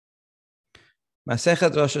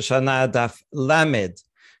Masechet Rosh Hashanah Daf Lamed.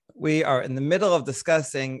 We are in the middle of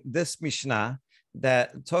discussing this Mishnah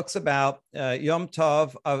that talks about Yom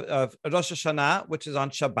Tov of Rosh Hashanah, which is on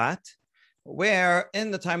Shabbat, where in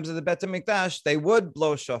the times of the Bet HaMikdash, they would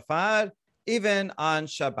blow shofar even on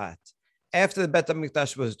Shabbat. After the Bet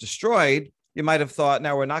HaMikdash was destroyed, you might have thought,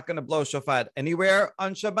 now we're not going to blow shofar anywhere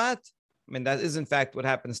on Shabbat. I mean, that is in fact what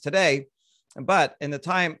happens today. But at that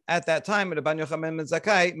time, Rabban Yochanan ben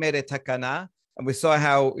Zakkai made a takana, and we saw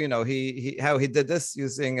how he did this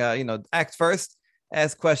using act first,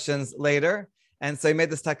 ask questions later, and so he made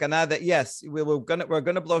this takana that yes, we're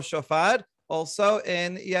gonna blow shofar also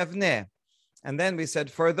in Yavneh, and then we said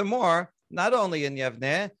furthermore, not only in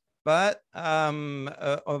Yavneh, but ve'od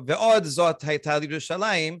zot hayta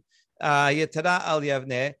Yerushalayim yetara al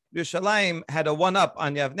Yavneh. Yerushalayim had a one-up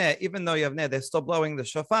on Yavneh, even though Yavneh they're still blowing the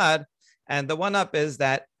shofar. And the one-up is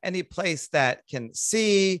that any place that can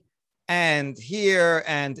see and hear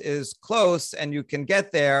and is close and you can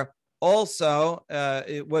get there, also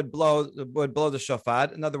it would blow the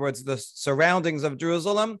shofar. In other words, the surroundings of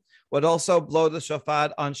Jerusalem would also blow the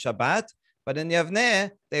shofar on Shabbat. But in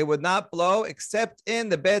Yavneh, they would not blow except in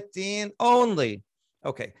the Bet Din only.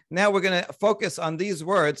 Okay, now we're going to focus on these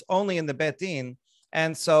words only in the Bet Din.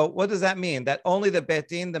 And so what does that mean? That only the Bet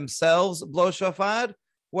Din themselves blow shofar?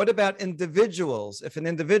 What about individuals? If an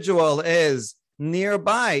individual is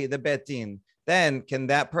nearby the Bet Din, then can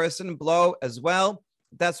that person blow as well?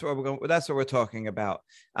 That's what we're talking about.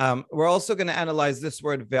 We're also going to analyze this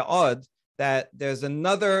word ve'od, that there's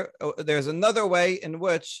another way in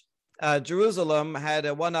which Jerusalem had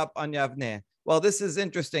a one-up on Yavneh. Well, this is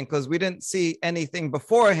interesting because we didn't see anything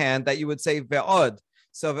beforehand that you would say ve'od.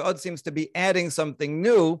 So ve'od seems to be adding something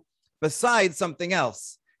new besides something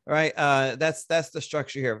else. Right, that's the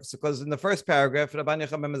structure here. Because in the first paragraph, Rabban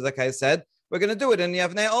Yochanan ben Zakkai said, we're going to do it in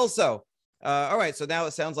Yavneh also. All right, so now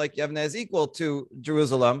it sounds like Yavneh is equal to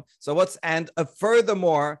Jerusalem. So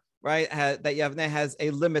furthermore, right, that Yavneh has a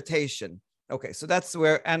limitation. Okay, so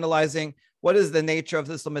we're analyzing what is the nature of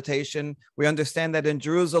this limitation. We understand that in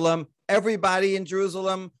Jerusalem, everybody in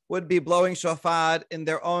Jerusalem would be blowing shofar in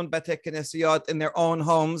their own Batei Knesset, in their own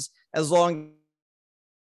homes, as long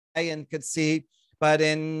as they could see. But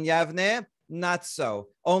in Yavneh, not so.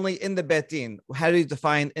 Only in the Bet Din. How do you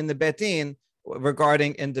define in the Bet Din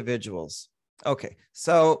regarding individuals? Okay,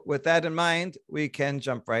 so with that in mind, we can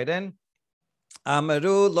jump right in.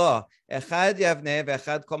 Amaru lo echad Yavneh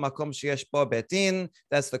ve'echad kol makom sheyesh bo Bet Din.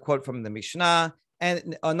 That's the quote from the Mishnah.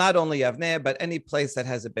 And not only Yavneh, but any place that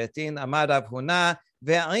has a Bet Din. Amar Rav Huna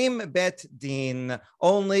ve'im Bet Din,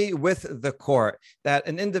 only with the court. That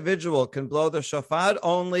an individual can blow the shofar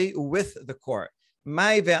only with the court.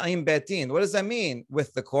 Mai ve'im Bet Din. What does that mean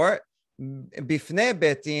with the court? Bifnei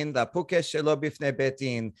Bet Din, la pukesh shelo bifnei Bet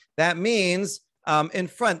Din. That means in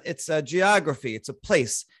front. It's a geography. It's a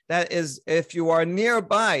place. That is, if you are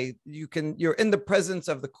nearby, you're in the presence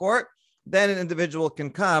of the court. Then an individual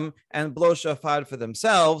can come and blow shofar for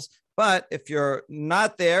themselves. But if you're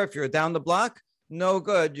not there, if you're down the block, no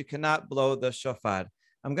good. You cannot blow the shofar.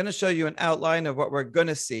 I'm going to show you an outline of what we're going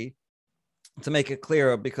to see, to make it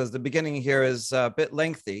clearer, because the beginning here is a bit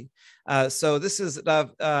lengthy. So this is,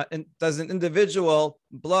 does an individual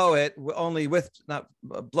blow it only with,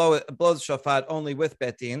 blow the shofar only with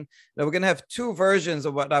Bet Din? Now we're going to have two versions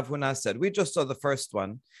of what Rav Huna said. We just saw the first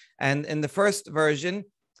one. And in the first version,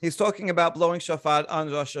 he's talking about blowing shofar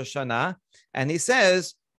on Rosh Hashanah. And he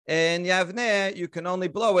says, in Yavneh, you can only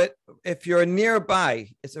blow it if you're nearby.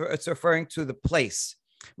 It's referring to the place.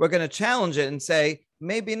 We're going to challenge it and say,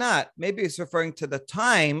 maybe not. Maybe it's referring to the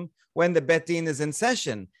time when the Bet Din is in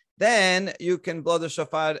session. Then you can blow the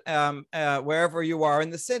shofar wherever you are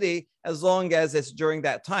in the city, as long as it's during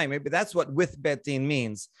that time. Maybe that's what with Bet Din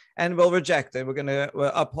means. And we'll reject it. We're going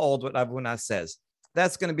to uphold what Rav Huna says.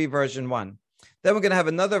 That's going to be version one. Then we're going to have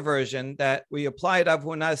another version that we applied Rav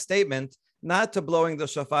Huna's statement not to blowing the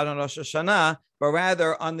shofar on Rosh Hashanah, but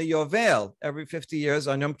rather on the Yovel. Every 50 years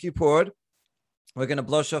on Yom Kippur, we're going to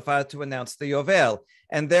blow shofar to announce the Yovel.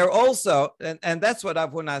 And there also, and that's what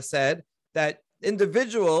Rav Huna said, that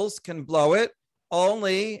individuals can blow it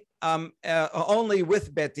only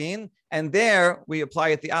with Bet Din. And there we apply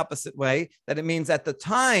it the opposite way, that it means at the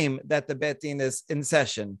time that the Bet Din is in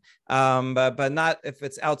session, but not if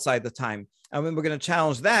it's outside the time. And we're going to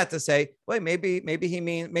challenge that to say, wait, maybe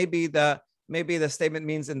the statement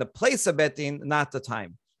means in the place of Bet Din, not the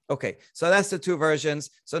time. Okay, so that's the two versions.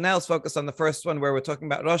 So now let's focus on the first one where we're talking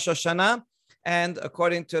about Rosh Hashanah. And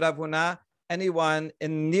according to Rav Huna, anyone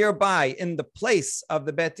nearby in the place of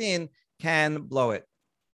the Bet Din can blow it.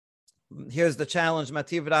 here's the challenge,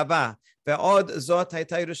 Mativ Rava. Ve'od zot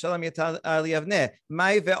hayta Yerushalayim yetal al Yavneh.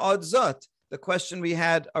 Mai ve'od zot. The question we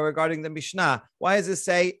had regarding the Mishnah. Why does it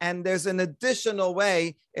say, and there's an additional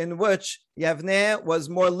way in which Yavneh was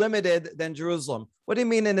more limited than Jerusalem? What do you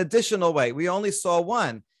mean an additional way? We only saw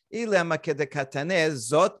one. If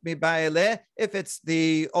it's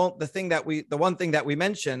the one thing that we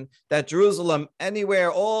mentioned, that Jerusalem,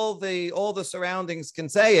 anywhere, all the surroundings can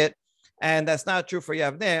say it, and that's not true for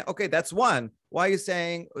Yavneh. Okay, that's one. Why are you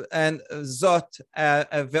saying and zot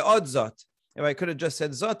ve'od zot? I could have just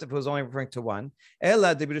said zot if it was only referring to one. So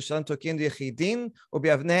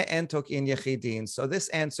this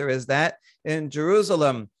answer is that in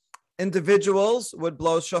Jerusalem, individuals would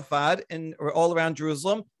blow shofar all around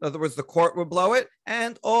Jerusalem. In other words, the court would blow it,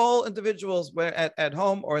 and all individuals at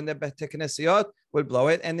home or in the Beit Knesset would blow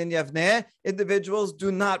it. And in Yavneh, individuals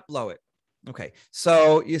do not blow it. Okay,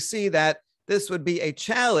 so you see that this would be a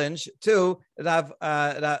challenge to Rav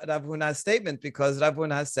Huna's statement, because Rav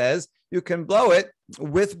Huna says you can blow it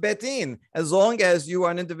with Betin. As long as you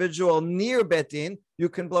are an individual near Betin, you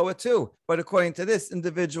can blow it too. But according to this,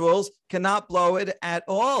 individuals cannot blow it at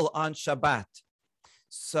all on Shabbat.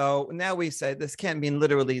 So now we say this can't mean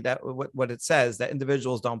literally that what it says, that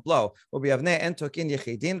individuals don't blow. This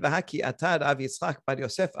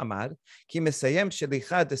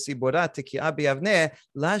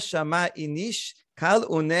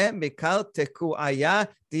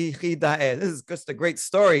is just a great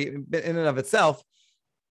story in and of itself.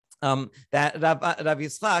 That Rav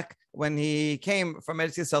Yitzchak, when he came from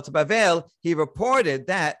Eretz Yisrael to Bavel, he reported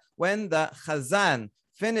that when the Chazan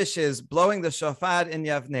finishes blowing the shofar in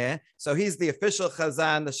Yavneh, so he's the official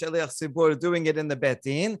Chazan, the Sheliach Tzibur, doing it in the Beit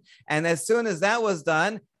Din, and as soon as that was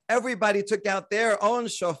done, everybody took out their own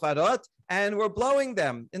shofarot and were blowing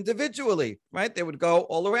them individually, right? They would go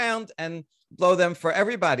all around and blow them for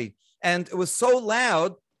everybody. And it was so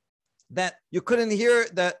loud that you couldn't hear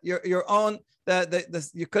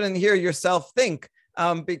you couldn't hear yourself think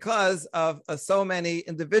because of so individuals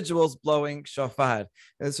individuals blowing shofar.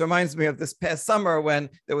 This reminds me of this past summer when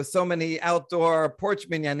there was so many outdoor porch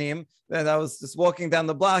minyanim that I was just walking down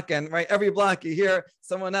the block, and right every block you hear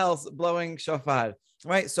someone else blowing shofar.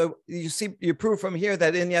 Right, so you prove from here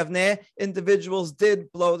that in Yavneh, individuals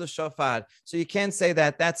did blow the shofar. So you can't say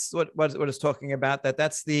that that's what it's talking about,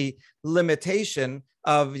 that's the limitation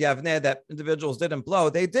of Yavneh, that individuals didn't blow.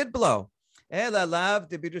 They did blow. Rather,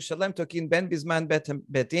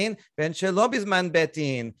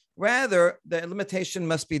 the limitation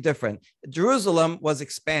must be different. Jerusalem was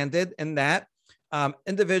expanded in that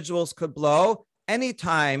individuals could blow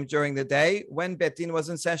anytime during the day when Beit Din was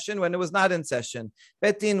in session, when it was not in session.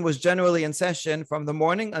 Beit Din was generally in session from the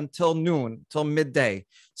morning until noon, till midday.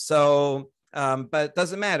 So, but it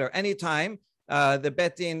doesn't matter. Anytime the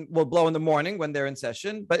Beit Din will blow in the morning when they're in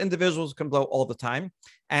session, but individuals can blow all the time.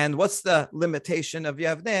 And what's the limitation of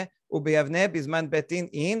Yavneh? Ubiyavneh bizman Beit Din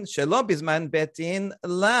in, shelo bizman Beit Din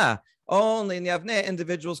la. Only in Yavneh,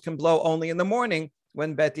 individuals can blow only in the morning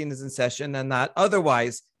when Beit Din is in session and not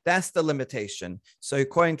otherwise. That's the limitation. So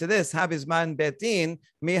according to this, habizman Beit Din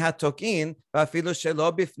mi hatokin v'afilu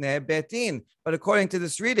shelo bifnei Beit Din. But according to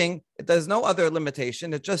this reading, there's no other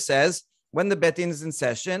limitation. It just says when the Beit Din is in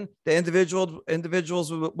session, the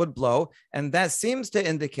individuals would blow, and that seems to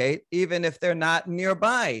indicate even if they're not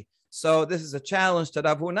nearby. So this is a challenge to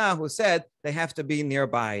Rav Huna, who said they have to be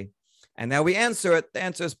nearby. And now we answer it. The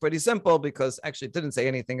answer is pretty simple, because actually it didn't say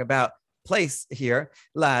anything about place here.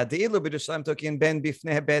 La de'ilu b'Yerushalayim tokin ben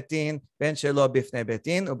bifnei Beit Din ben shelo bifnei Beit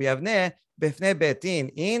Din u'biyavneh bifnei Beit Din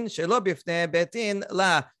in shelo bifnei Beit Din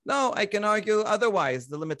la. No, I can argue otherwise.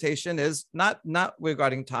 The limitation is not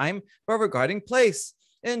regarding time, but regarding place.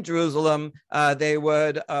 In Jerusalem, they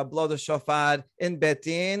would blow the shofar in Beit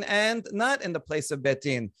Din and not in the place of Beit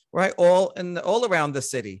Din, right? All around the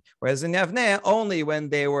city. Whereas in Yavneh, only when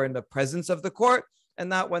they were in the presence of the court, and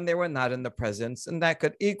not when they were not in the presence. And that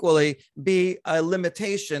could equally be a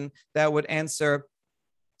limitation that would answer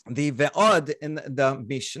the ve'od in the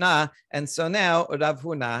Mishnah. And so now Rav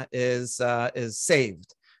Huna is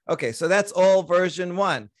saved. Okay, so that's all version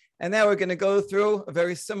 1. And now we're going to go through a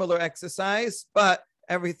very similar exercise, but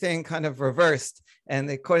everything kind of reversed. And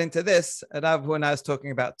according to this, Rav Huna is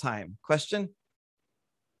talking about time. Question?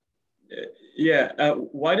 Yeah,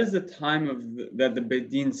 why does the time that the Beit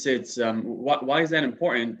Din sits, why is that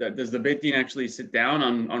important? Does the Beit Din actually sit down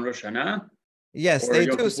on Rosh Hashanah? They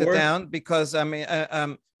do sit down because,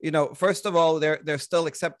 first of all, they're still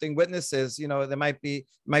accepting witnesses. There might be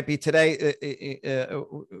today,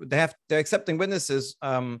 they're accepting witnesses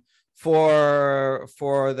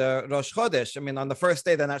for the Rosh Chodesh. I mean, on the first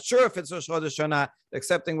day, they're not sure if it's Rosh Chodesh or not,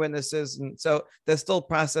 accepting witnesses, and so they're still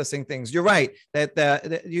processing things. You're right that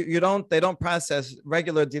they don't process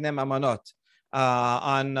regular Dinei Mamonot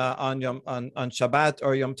on Shabbat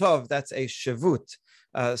or Yom Tov. That's a Shavut.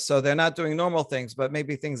 So they're not doing normal things, but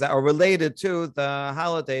maybe things that are related to the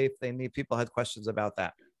holiday. If people had questions about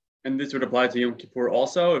that. And this would apply to Yom Kippur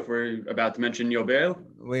also, if we're about to mention Yovel?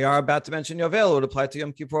 We are about to mention Yovel. It would apply to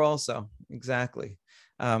Yom Kippur also. Exactly.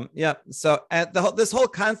 So this whole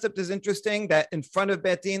concept is interesting, that in front of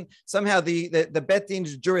Bet Din, somehow the Bet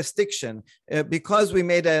Din's jurisdiction, because we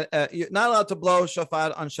made you're not allowed to blow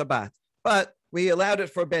shofar on Shabbat, but we allowed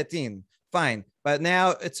it for Bet Din. Fine. But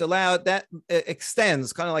now it's allowed, that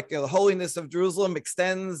extends, kind of like the holiness of Jerusalem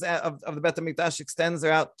extends, of the Bet HaMikdash extends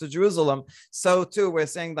out to Jerusalem. So too, we're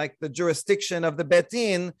saying like the jurisdiction of the Bet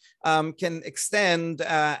Din can extend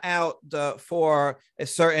out for a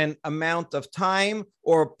certain amount of time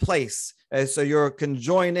or place. So you can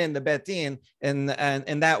join in the Bet Din in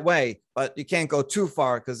that way, but you can't go too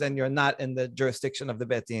far because then you're not in the jurisdiction of the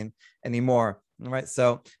Bet Din anymore. Right,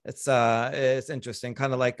 so it's interesting,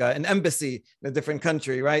 kind of like an embassy in a different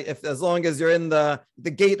country, right? As long as you're in the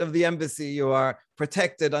gate of the embassy, you are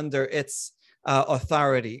protected under its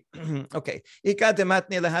authority. Okay.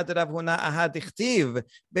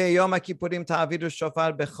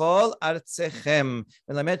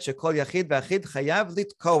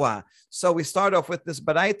 So we start off with this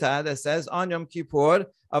baraita that says on Yom Kippur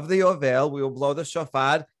of the Yovel, we will blow the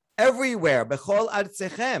shofar everywhere. Bechol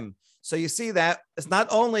artzechem. So you see that it's not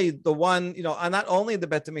only the one, not only the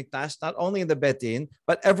Bet HaMikdash, not only in the Bet Din,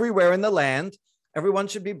 but everywhere in the land, everyone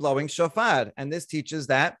should be blowing shofar. And this teaches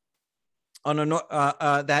that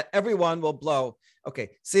that everyone will blow.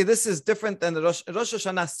 Okay, see, this is different than the Rosh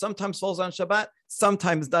Hashanah. Sometimes falls on Shabbat,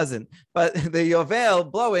 sometimes doesn't. But the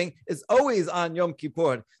Yovel blowing is always on Yom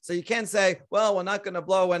Kippur. So you can't say, well, we're not going to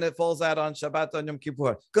blow when it falls out on Shabbat on Yom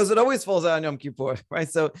Kippur, because it always falls out on Yom Kippur, right?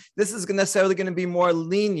 So this is necessarily going to be more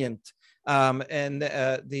lenient about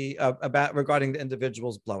regarding the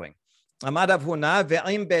individuals blowing. Amar Rav Huna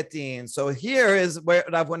ve'im betin. So here is where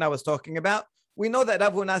Rav Huna was talking about. We know that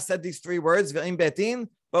Rav Huna said these three words, ve'im betin,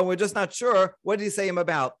 but we're just not sure what did he say him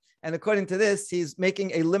about. And according to this, he's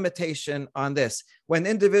making a limitation on this. When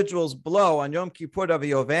individuals blow on Yom Kippur of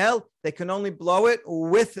Yovel, they can only blow it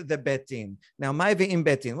with the Bet Din. Now, my ve'im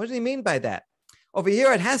betin, what does he mean by that? Over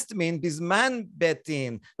here, it has to mean bisman Bet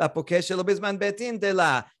Din. La pokeshelo bisman Bet Din de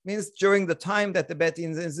la means during the time that the Bet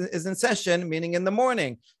Din is in session, meaning in the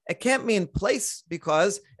morning. It can't mean place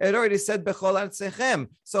because it already said bechol artzechem.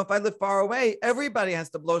 So if I live far away, everybody has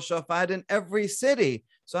to blow shofar in every city.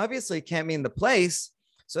 So obviously, it can't mean the place.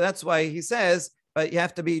 So that's why he says, but you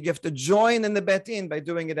have to join in the Bet Din by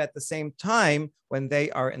doing it at the same time when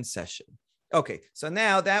they are in session. Okay, so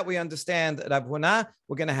now that we understand Rav Huna,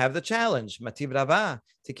 we're going to have the challenge. Mativ Rava,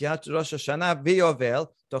 Tikiyat Rosh Hashanah v'Yovel,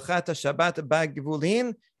 Tochat Shabbat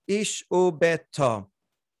ba'Givulin, Ish u'beto.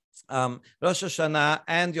 Rosh Hashanah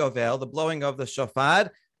and Yovel, the blowing of the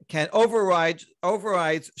shofar, can overrides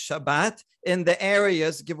Shabbat in the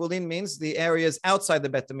areas. Givulin means the areas outside the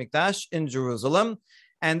Bet HaMikdash in Jerusalem,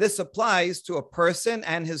 and this applies to a person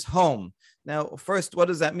and his home. Now, first, what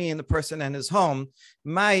does that mean, the person and his home?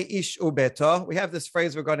 Mai ish ubeto. We have this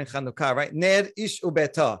phrase regarding Chanukah, right? Ner ish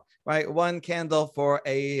ubeto, right? One candle for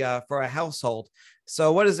a household.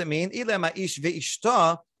 So what does it mean? Ilema ish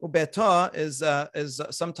ve'ishto ubeto is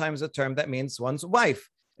sometimes a term that means one's wife.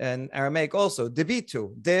 In Aramaic also,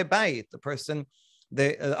 debitu, de bayit, the person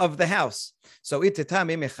of the house. So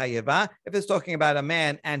ititami mechayeva, if it's talking about a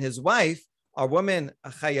man and his wife, are women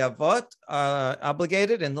chayavot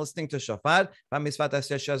obligated in listening to shofar? It's a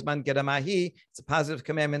positive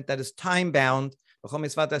commandment that is time bound.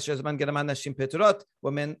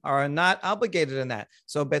 Women are not obligated in that.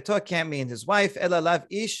 So beto can't mean his wife. Elalav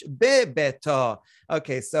ish be beto.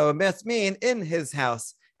 Okay, so it must mean in his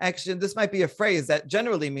house. Actually, this might be a phrase that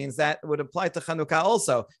generally means that would apply to Chanukah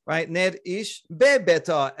also, right? Ner ish be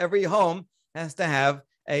beto. Every home has to have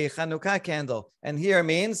a Chanukah candle. And here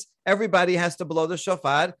means everybody has to blow the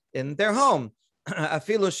shofar in their home.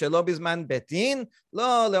 Afilu shelo bizman betin,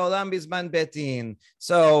 lo leolam bizman betin.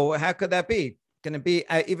 So how could that be? Can it be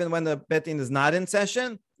even when the Bet Din is not in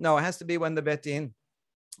session? No, it has to be when the Bet Din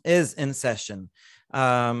is in session.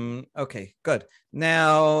 Okay, good.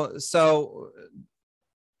 Now, so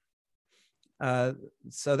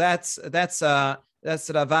that's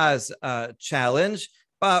Rava's challenge.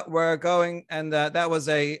 But we're going, and that was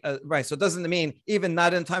right. So it doesn't mean even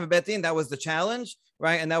not in time of Bet Din, that was the challenge.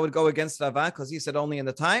 right? And that would go against Rava because he said only in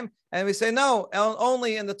the time. And we say, no,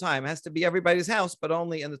 only in the time. It has to be everybody's house, but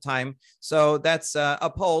only in the time. So that's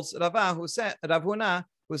upholds Rava, Rav Huna,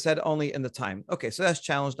 who said only in the time. Okay, so that's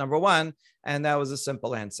challenge number one. And that was a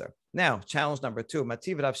simple answer. Now, challenge number two,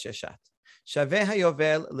 Mativ Rav Sheshat. Shaveh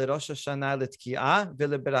hayovel l'Rosh Hashanah l'tki'ah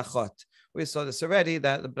v'leberachot. We saw this already,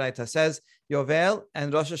 that the Braita says Yovel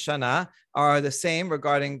and Rosh Hashanah are the same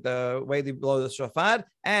regarding the way they blow the shofar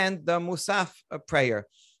and the Musaf prayer.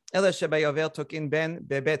 Ela shebayovel tokin ben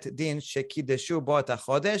bebet din shekideshu bo et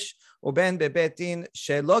hachodesh uben bebet din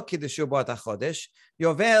shelo kideshu bo et hachodesh.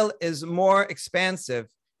 Yovel is more expansive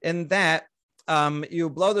in that you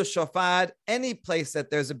blow the shofar any place that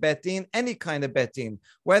there's a bet din, any kind of bet din,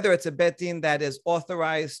 whether it's a bet din that is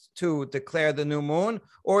authorized to declare the new moon,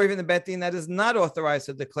 or even the bet din that is not authorized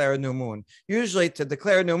to declare a new moon. Usually, to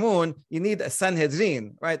declare a new moon, you need a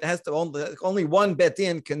Sanhedrin, right? It has to only one bet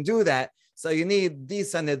din can do that. So you need the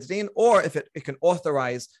Sanhedrin, or if it can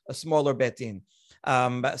authorize a smaller bet din.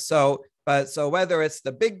 So whether it's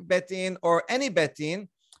the big bet din or any bet din,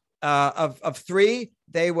 of three,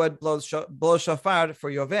 they would blow shofar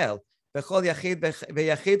for Yovel. And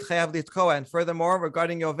furthermore,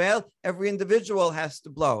 regarding Yovel, every individual has to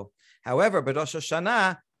blow. However, but Rosh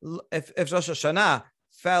Hashanah, if Rosh Hashanah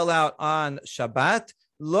fell out on Shabbat,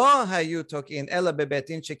 lo hayu tokin ela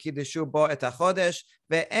bebetin shekideshu bo et hachodesh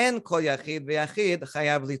ve'en kol yachid ve'yachid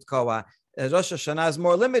chayav litkoa. Rosh Hashanah is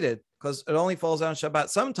more limited because it only falls on Shabbat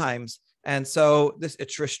sometimes. And so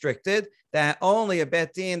it's restricted that only a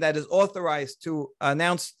bet din that is authorized to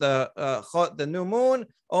announce the new moon,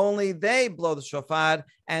 only they blow the shofar,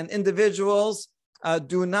 and individuals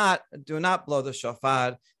do not blow the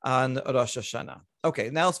shofar on Rosh Hashanah.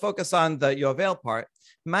 Okay, now let's focus on the Yovel part.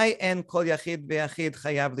 Mai en kol yachid ve'yachid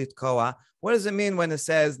chayav litkoa. What does it mean when it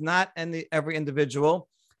says not every individual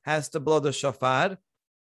has to blow the shofar?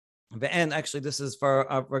 And actually, this is for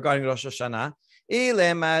regarding Rosh Hashanah.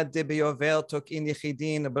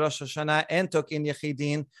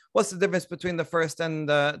 What's the difference between the first and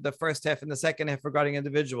the first half and the second half regarding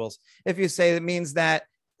individuals? If you say it means that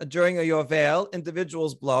during a Yovel,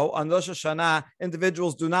 individuals blow. On Rosh Hashanah,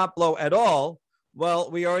 individuals do not blow at all.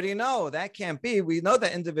 Well, we already know that can't be. We know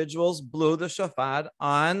that individuals blew the shofar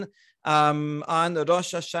on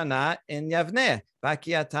Rosh Hashanah in Yavneh.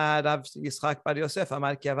 Vakiata Rav Yitzchak Bar Yosef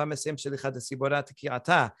Amar ki ava mesem shelichad sibora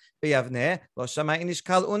tekiata beyavneh lo shama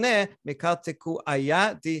inishkal une mikal teku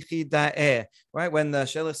aya dichidae. Right, when the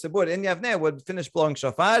Shelich Sibur in Yavneh would finish blowing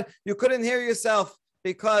shofar, you couldn't hear yourself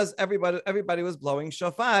because everybody was blowing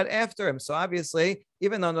shofar after him. So obviously,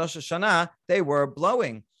 even on Rosh Hashanah, they were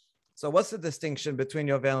blowing. So what's the distinction between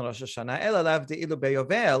Yovel and Rosh Hashanah? Ela lav de'ilu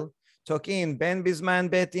beYovel tokin ben bizman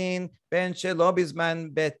betin, ben shelo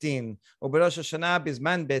bizman betin. Uberosh Hashanah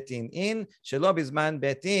bizman betin in, shelo bizman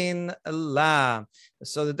betin la.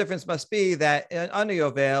 So the difference must be that on a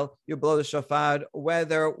Yovel, you blow the shofar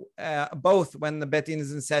whether both when the betin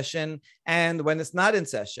is in session and when it's not in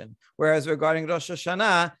session. Whereas regarding Rosh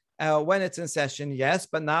Hashanah, when it's in session, yes,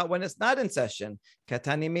 but not when it's not in session.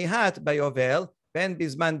 Katani mihat baYovel, ben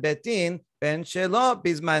bizman betin, ben shelo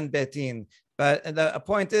bizman betin. But the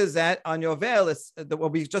point is that on Yovel, it's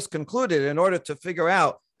what we just concluded. In order to figure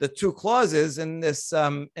out the two clauses in this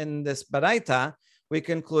Baraita, we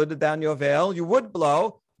concluded that on Yovel you would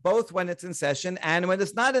blow both when it's in session and when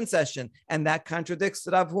it's not in session, and that contradicts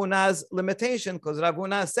Rav Huna's limitation because Rav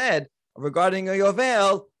Huna said regarding a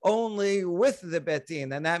Yovel only with the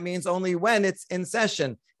betin, and that means only when it's in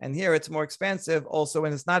session. And here it's more expansive, also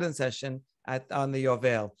when it's not in session on the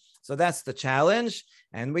Yovel. So that's the challenge.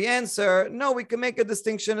 And we answer, no, we can make a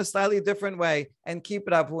distinction a slightly different way and keep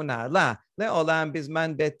Rav Huna. La, le'olam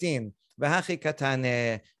bizman betin, v'hachi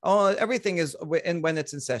katane. Oh, everything is when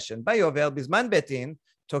it's in session. Bayovel bizman betin,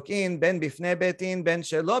 tokin ben bifne betin, ben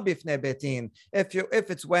shelo bifne betin.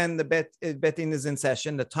 If it's when the betin is in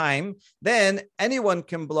session, the time, then anyone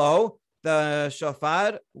can blow the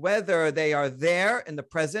shofar, whether they are there in the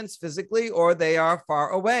presence physically or they are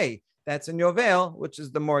far away. That's in Yovel, which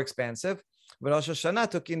is the more expansive. Rosh Hashanah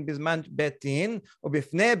tokin bizman betin or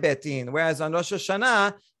bifnei betin, whereas on Rosh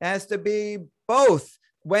Hashanah it has to be both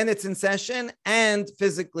when it's in session and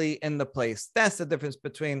physically in the place. That's the difference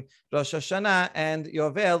between Rosh Hashanah and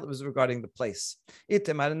Yovel. It was regarding the place.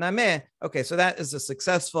 Okay, so that is a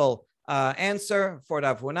successful answer for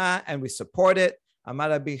Rav Huna, and we support it. Amar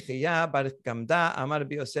Rabbi Chiya bar Gamda, Amar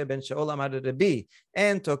Rabbi Yosef ben Shaul, Amar Rabbi,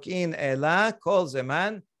 en tokin ela kol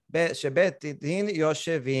zeman because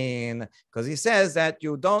he says that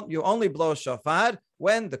you only blow shofar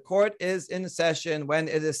when the court is in session, when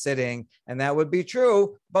it is sitting, and that would be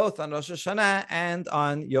true both on Rosh Hashanah and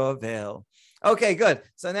on Yovel. Okay, good.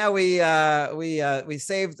 So now we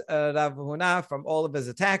saved Rav Huna from all of his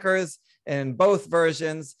attackers in both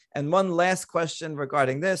versions. And one last question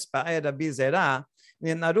regarding this: when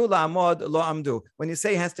you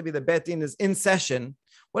say it has to be the Bet Din is in session,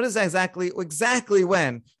 what is exactly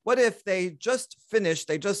when? What if they just finished?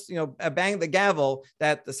 They just bang the gavel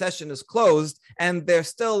that the session is closed, and they're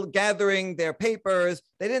still gathering their papers.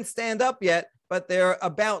 They didn't stand up yet, but they're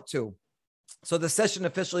about to. So the session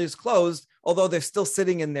officially is closed, although they're still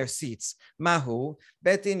sitting in their seats. Mahu,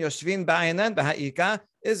 betin yoshvin ba'anan b'ha'ika.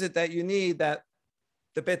 Is it that you need that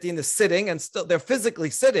the betin is sitting and still they're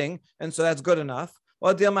physically sitting, and so that's good enough?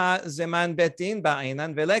 Or do you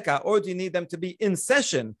need them to be in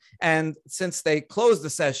session? And since they closed the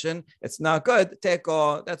session, it's not good.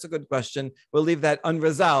 Teko, that's a good question. We'll leave that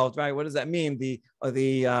unresolved, right? What does that mean? The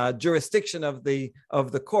jurisdiction of the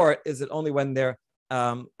court, is it only when they're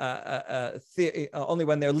only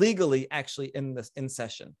when they're legally actually in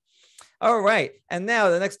session? All right, and now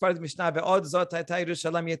the next part of the Mishnah.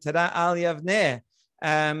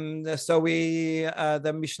 So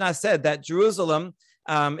the Mishnah said that Jerusalem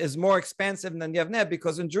is more expansive than Yavneh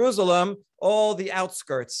because in Jerusalem all the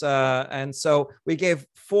outskirts, and so we gave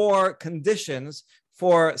 4 conditions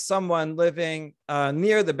for someone living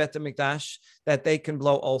near the Bet HaMikdash that they can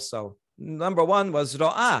blow also. Number 1 was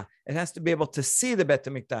ro'ah. It has to be able to see the Bet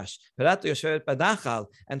HaMikdash.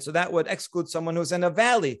 And so that would exclude someone who's in a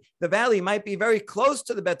valley. The valley might be very close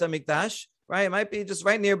to the Bet HaMikdash, right? It might be just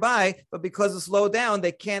right nearby, but because it's low down,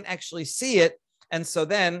 they can't actually see it. And so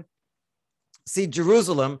then see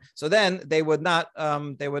Jerusalem. So then they would not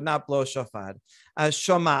blow shofar.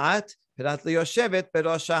 Shoma'at,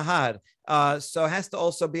 so it has to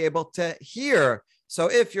also be able to hear. So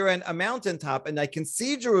if you're in a mountaintop and I can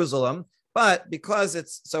see Jerusalem, but because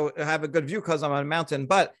I have a good view because I'm on a mountain,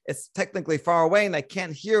 but it's technically far away and I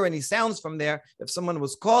can't hear any sounds from there if someone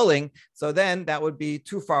was calling, so then that would be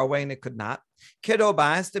too far away and it could not.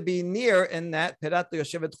 Kedoba has to be near in that has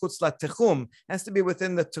to be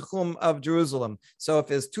within the Techum of Jerusalem. So if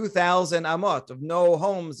there's 2,000 amot of no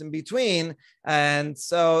homes in between, and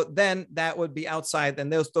so then that would be outside,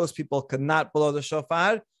 and those people could not blow the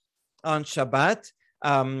shofar on Shabbat.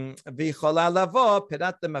 And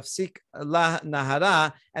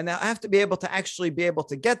I have to be able to actually be able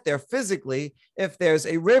to get there physically if there's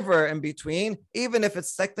a river in between, even if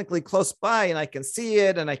it's technically close by and I can see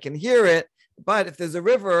it and I can hear it. But if there's a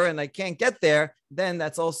river and I can't get there, then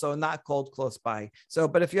that's also not called close by. So,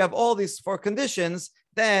 but if you have all these 4 conditions,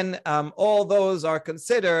 then all those are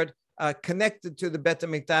considered connected to the Bet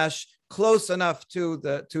HaMikdash, close enough to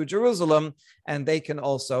Jerusalem, and they can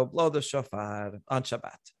also blow the shofar on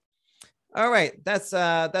Shabbat. All right, that's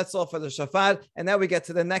all for the shofar. And now we get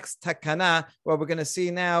to the next takana. What we're going to see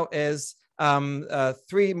now is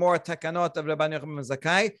 3 more takanot of Rabban Yochanan ben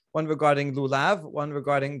Zakkai, one regarding lulav, one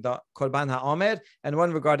regarding the korban ha'omer, and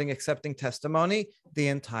one regarding accepting testimony the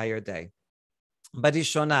entire day.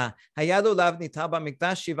 Barishona, hayadu lav nita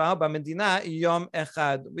b'mikdash shiva b'medina yom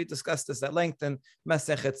echad. We discussed this at length in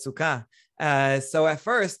Masechet Sukkah. So at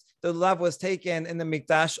first, the lulav was taken in the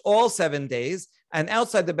mikdash all 7 days, and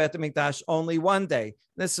outside the Bet HaMikdash only 1 day.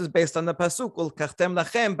 This is based on the pasuk ulkachtem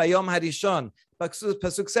lachem bayom harishon.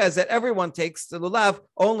 Pasuk says that everyone takes the lulav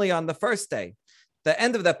only on the first day. The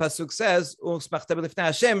end of that pasuk says u'smachtem lifnei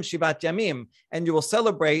Hashem shivat yamim, and you will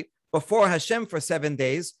celebrate before Hashem for 7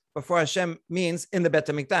 days. Before Hashem means in the Bet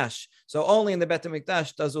HaMikdash. So only in the Bet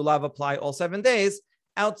HaMikdash does lulav apply all 7 days.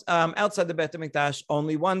 Outside the Bet HaMikdash,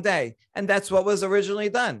 only 1 day. And that's what was originally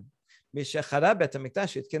done. משחרב בית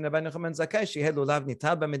המקדש התקין רבן יוחנן בן זכאי שיהיה לולב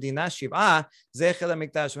ניטל במדינה 7 זכר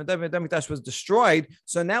המקדש. When the Mikdash was destroyed,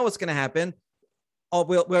 so now what's going to happen?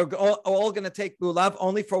 We're all going to take lulav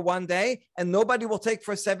only for 1 day, and nobody will take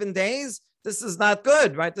for 7 days. This is not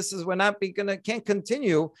good, right? Can't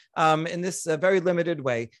continue in this very limited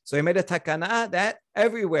way. So he made a takana that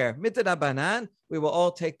everywhere, mitrabanan, we will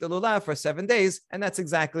all take the lulav for 7 days, and that's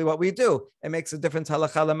exactly what we do. It makes a difference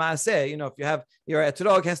halacha l'maaseh. If you have your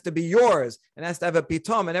etrog, has to be yours, and has to have a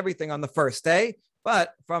pitom and everything on the first day.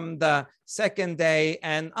 But from the second day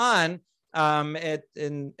and on, it's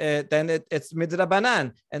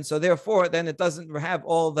midrabanan, and so therefore, then it doesn't have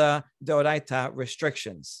all the deoraita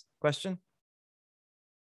restrictions. Question?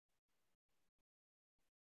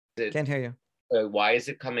 Can't hear you. Why is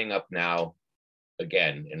it coming up now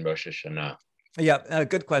again in Rosh Hashanah? Yeah,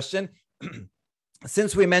 good question.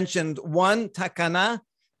 Since we mentioned one takana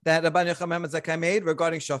that Rabban Yochanan ben Zakkai made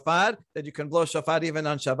regarding shofar, that you can blow shofar even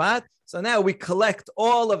on Shabbat, so now we collect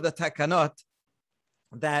all of the takanot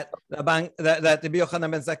that that the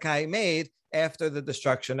Yochanan ben Zakkai made after the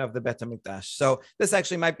destruction of the Bet HaMikdash. So this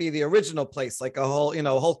actually might be the original place, like a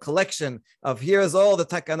whole collection of here's all the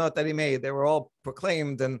takanot that he made. They were all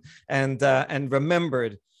proclaimed and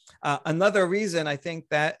remembered. Another reason I think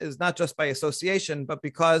that is not just by association, but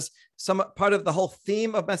because some part of the whole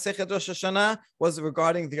theme of Masechet Rosh Hashanah was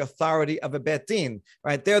regarding the authority of a Bet Din,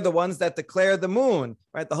 right? They're the ones that declare the moon,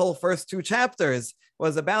 right? The whole first 2 chapters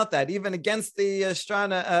was about that, even against the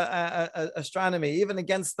astronomy, even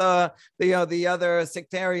against the other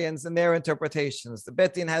sectarians and their interpretations. The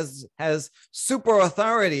Bet Din has super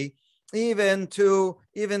authority even to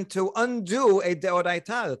undo a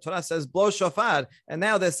deoraita. The Torah says blow shofar, and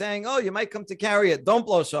now they're saying, oh, you might come to carry it, don't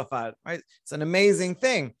blow shofar, right? It's an amazing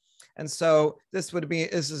thing. And so this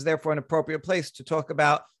is therefore an appropriate place to talk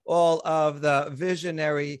about all of the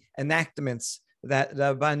visionary enactments that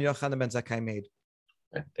Rabban Yochanan ben Zakkai made.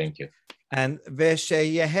 Thank you. And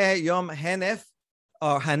v'sheyeh yom hanef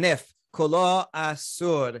or hanef kolo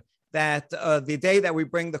asur, that the day that we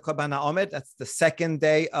bring the Korban HaOmed, that's the second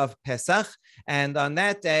day of Pesach. And on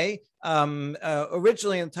that day,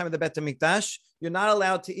 originally in the time of the Bet HaMikdash, you're not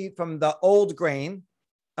allowed to eat from the old grain,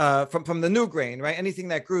 from the new grain, right? Anything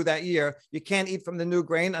that grew that year, you can't eat from the new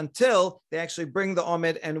grain until they actually bring the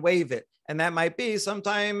Omed and wave it. And that might be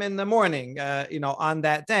sometime in the morning, on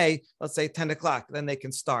that day, let's say 10 o'clock, then they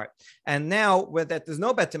can start. And now with that, there's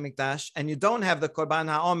no Bet HaMikdash and you don't have the Korban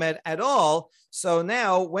HaOmed at all. So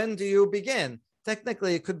now when do you begin?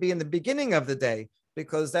 Technically, it could be in the beginning of the day,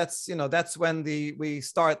 because that's when we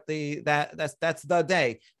start that's the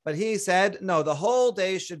day. But he said, no, the whole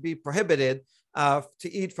day should be prohibited to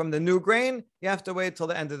eat from the new grain. You have to wait till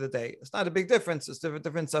the end of the day. It's not a big difference. It's a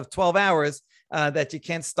difference of 12 hours that you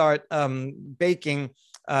can't start baking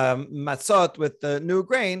matzot with the new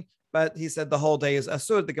grain. But he said the whole day is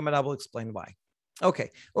asur. The Gemara will explain why.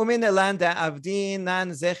 Okay. How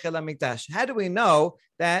do we know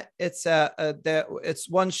that it's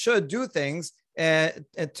one should do things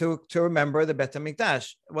to remember the Bet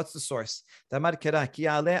HaMikdash? What's the source?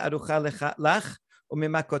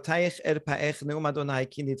 וממכותייך ארפאך נאום אדוני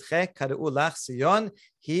כי נדחה קראו לך ציון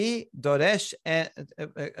היא דורש אין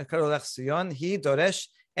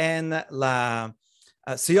לה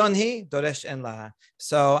ציון היא דורש אין לה.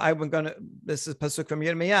 So this is pasuk from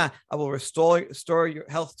Yirmiyah. I will restore your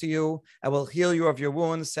health to you. I will heal you of your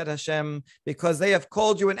wounds, said Hashem, because they have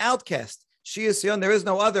called you an outcast. She is Sion, there is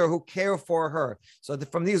no other who care for her. So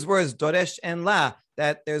from these words, Doresh en la,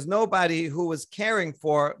 that there's nobody who was caring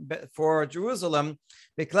for Jerusalem,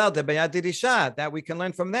 that we can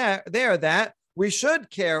learn from there that we should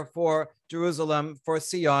care for Jerusalem, for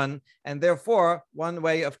Sion, and therefore one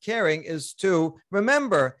way of caring is to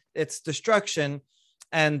remember its destruction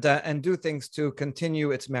and do things to continue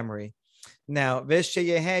its memory. Now, important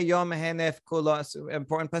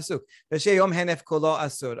pasuk.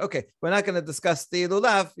 Okay, we're not going to discuss the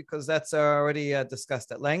lulav because that's already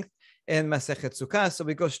discussed at length in Masechet Sukkah. So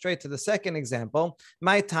we go straight to the second example.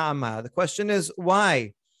 My ta'ama. The question is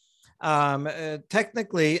why?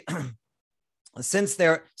 Technically, since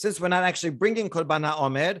we're not actually bringing Korban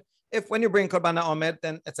HaOmed, when you bring Korban HaOmed,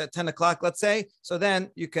 then it's at 10 o'clock, let's say. So then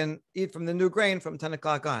you can eat from the new grain from 10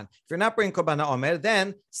 o'clock on. If you're not bringing Korban HaOmed,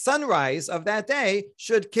 then sunrise of that day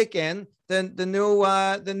should kick in the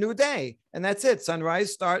new day. And that's it.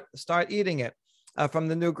 Sunrise, start eating it from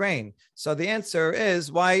the new grain. So the answer is,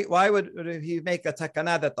 why would he make a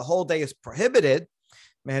takana that the whole day is prohibited?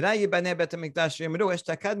 Because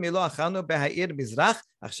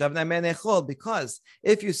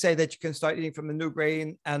if you say that you can start eating from the new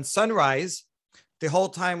grain on sunrise, the whole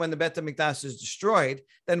time when the Bet HaMikdash is destroyed,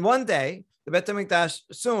 then one day the Bet HaMikdash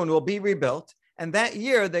soon will be rebuilt. And that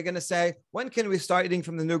year they're going to say, when can we start eating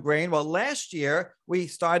from the new grain? Well, last year we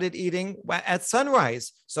started eating at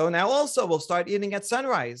sunrise. So now also we'll start eating at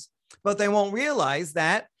sunrise. But they won't realize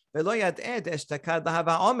that they won't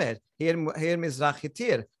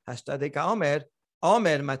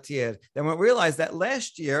realize that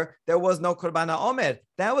last year there was no Korban HaOmed.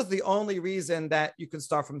 That was the only reason that you can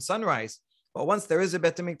start from sunrise. But once there is a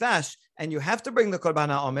Bet HaMikdash and you have to bring the Korban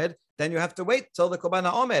HaOmed, then you have to wait till the Korban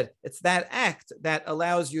HaOmed. It's that act that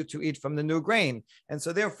allows you to eat from the new grain. And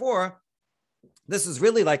so therefore, this is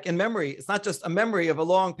really like in memory. It's not just a memory of a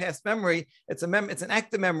long past memory. It's an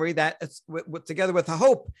active memory that it's together with a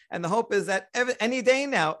hope. And the hope is that any day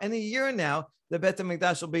now, any year now, the Bet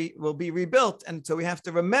HaMikdash will be rebuilt. And so we have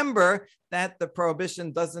to remember that the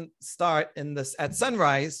prohibition doesn't start at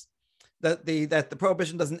sunrise, that the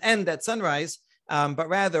prohibition doesn't end at sunrise, but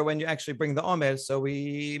rather when you actually bring the Omer. So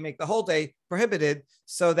we make the whole day prohibited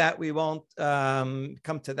so that we won't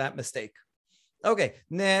come to that mistake. Okay,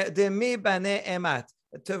 mi bane emat.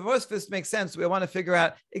 To divorce this makes sense. We want to figure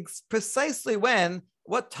out precisely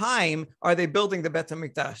what time are they building the Bet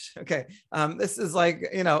HaMikdash? Okay, this is like,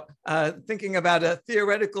 thinking about a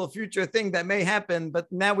theoretical future thing that may happen,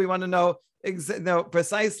 but now we want to know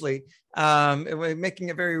precisely. We're making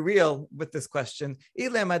it very real with this question.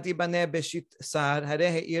 If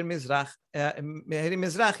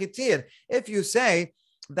you say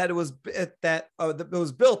that it was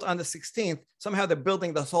built on the 16th, somehow they're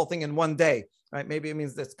building this whole thing in one day, right? Maybe it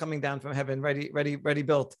means that's coming down from heaven, ready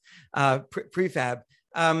built, prefab.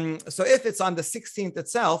 So if it's on the 16th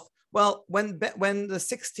itself, well, when the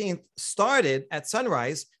 16th started at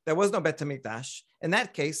sunrise, there was no Bet HaMikdash. In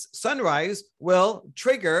that case, sunrise will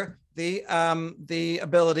trigger the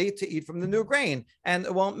ability to eat from the new grain, and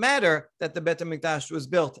it won't matter that the Bet HaMikdash was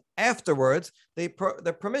built afterwards.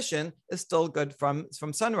 The permission is still good from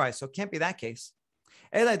sunrise, so it can't be that case.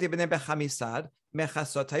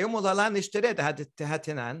 מכסות היום ולהלן נשתדד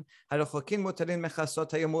תהתנן, הרחוקים מותרים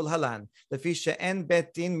מכסות היום ולהלן, לפי שאין בית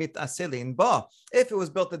דין מתאסלין בו. If it was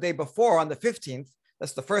built the day before on the 15th,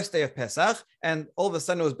 that's the first day of Pesach, and all of a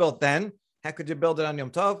sudden it was built then, how could you build it on Yom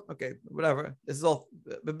Tov? Okay, whatever. This is all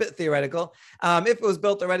a bit theoretical. If it was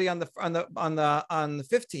built already on the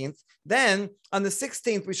 15th, then on the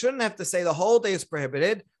 16th we shouldn't have to say the whole day is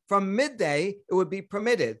prohibited. From midday it would be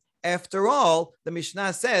permitted. After all, the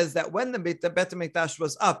Mishnah says that when the Bet HaMikdash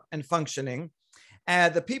was up and functioning,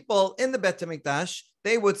 the people in the Bet HaMikdash,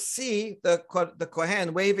 they would see the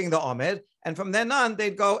Kohen waving the Omed, and from then on,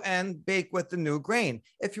 they'd go and bake with the new grain.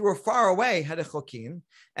 If you were far away, Harechokin,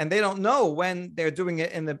 and they don't know when they're doing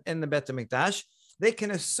it in the Bet HaMikdash, they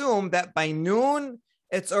can assume that by noon,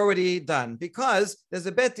 it's already done because there's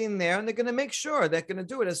a bet in there and they're going to make sure they're going to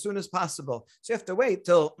do it as soon as possible. So you have to wait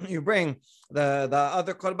till you bring the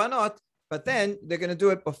other korbanot, but then they're going to do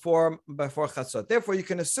it before chatzot. Therefore, you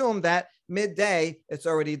can assume that midday it's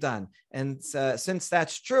already done. And since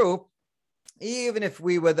that's true, even if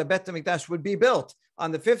the Bet HaMikdash would be built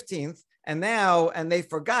on the 15th, and they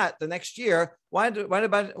forgot the next year, why did Ben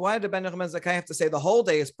Yochanan Zakkai have to say the whole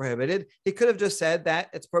day is prohibited? He could have just said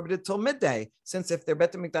that it's prohibited till midday, since if their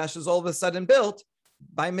Bet HaMikdash is all of a sudden built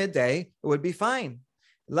by midday, it would be fine.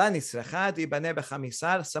 So the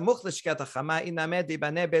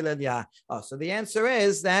answer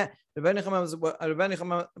is that Ben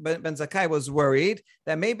Yochanan ben Zakkai was worried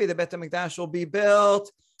that maybe the Bet HaMikdash will be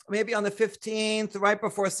built maybe on the 15th, right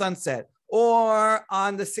before sunset, or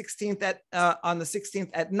on the 16th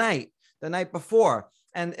at night, the night before.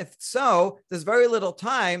 And if so, there's very little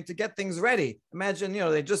time to get things ready. Imagine,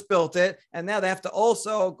 they just built it, and now they have to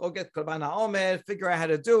also go get Korban HaOmer, figure out how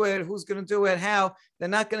to do it, who's going to do it, how. They're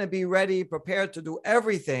not going to be ready, prepared to do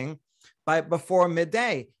everything before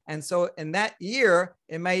midday. And so in that year,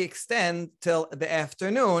 it may extend till the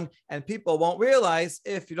afternoon, and people won't realize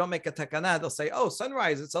if you don't make a takana, they'll say, oh,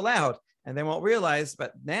 sunrise, it's allowed. And they won't realize,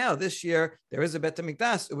 but now this year, there is a Bet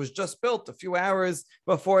HaMikdash. It was just built a few hours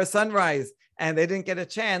before sunrise, and they didn't get a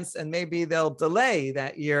chance, and maybe they'll delay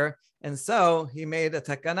that year. And so he made a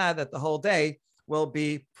takana that the whole day will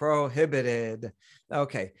be prohibited.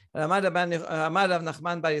 Okay. Okay,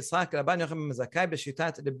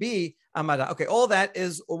 all that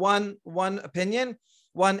is one opinion,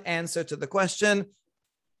 one answer to the question.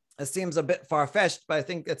 It seems a bit far-fetched, but I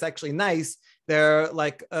think it's actually nice. They're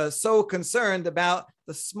so concerned about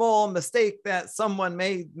the small mistake that someone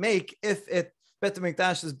may make if Bet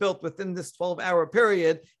HaMikdash is built within this 12-hour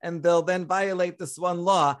period, and they'll then violate this one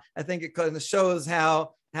law. I think it kind of shows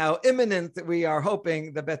how imminent we are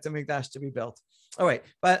hoping the Bet HaMikdash to be built. All right,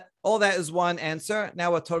 but all that is one answer.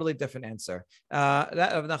 Now a totally different answer.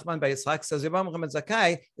 That of Nachman bar Yitzchak says Rabbi Yochanan ben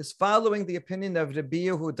Zakkai is following the opinion of Rabbi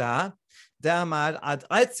Yehuda. Damar ad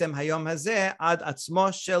atzem hayom hazeh ad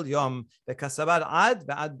atzmo shel yom v'kasavar ad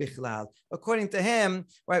ve'ad bichlal. According to him,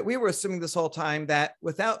 right, we were assuming this whole time that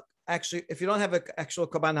without actually, if you don't have an actual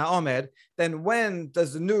Korban HaOmer, then when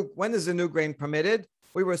is the new grain permitted?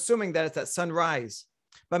 We were assuming that it's at sunrise,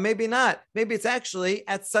 but maybe not. Maybe it's actually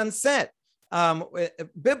at sunset.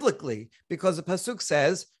 Biblically, because the pasuk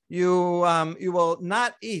says you will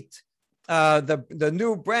not eat the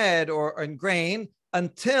new bread or grain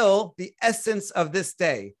until the essence of this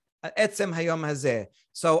day. Etzem hayom hazeh.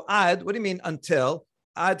 So ad, what do you mean until?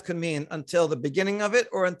 Ad can mean until the beginning of it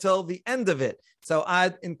or until the end of it. So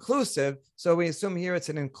ad inclusive. So we assume here it's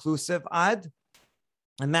an inclusive ad,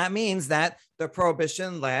 and that means that the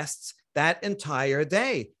prohibition lasts that entire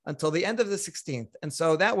day until the end of the 16th. And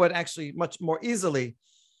so that would actually much more easily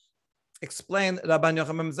explain Rabban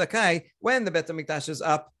Yochanan ben Zakkai, when the Bet HaMikdash is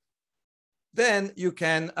up, then you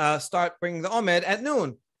can start bringing the Omer at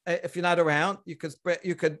noon. if you're not around, you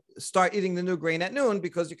could start eating the new grain at noon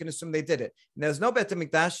because you can assume they did it. And there's no Bet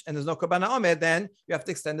HaMikdash and there's no Korban HaOmer, then you have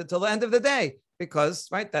to extend it till the end of the day because,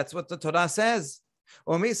 right, that's what the Torah says.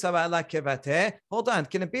 Hold on,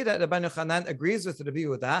 can it be that Rabban Yochanan agrees with Rabbi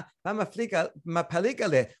Yehuda?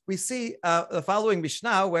 We see the following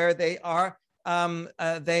Mishnah where they are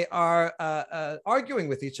arguing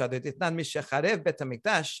with each other. Ditnan mishacharev bet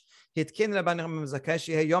hamikdash hitkin Rabban Yochanan Zakai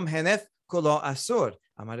shehe yom henef kulo asur.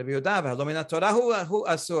 Amar Rabbi Yehuda v'halo min haTorah hu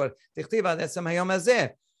asur. Tichtiv ad etzem hayom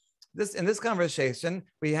hazeh. In this conversation,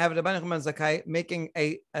 we have Rabban Yochanan Zakai making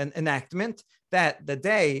an enactment that the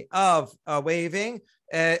day of waving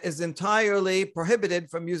is entirely prohibited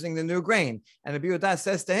from using the new grain. And Rabbi Yehuda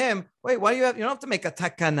says to him, wait, why you don't have to make a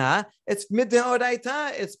takana? It's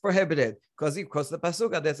mid'oraita, it's prohibited. Because the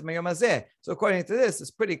pasuk, so according to this,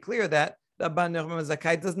 it's pretty clear that Rabban Yochanan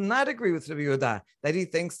Zakai does not agree with Rabbi Yehuda, that he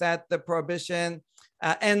thinks that the prohibition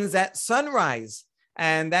ends at sunrise.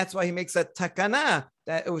 And that's why he makes a takana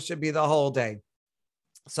that it should be the whole day.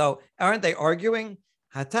 So aren't they arguing?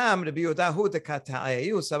 Hatam Rabbi Yehuda hu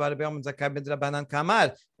dekata'ayu savar Rabbi Yochanan Zakai ben Rabbanan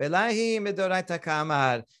kamar velahi midoraita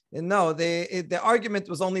kamar. No, the argument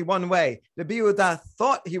was only one way. Rabbi Yehuda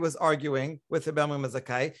thought he was arguing with Rabbi Yochanan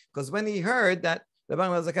Zakai because when he heard that Rabbi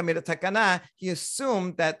Yochanan Zakai made a takana, he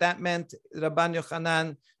assumed that meant Rabban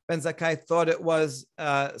Yochanan ben Zakai thought it was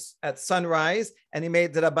at sunrise, and he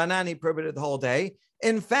made the Rabbanan, he prohibited the whole day.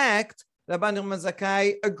 In fact, Rabban Yochanan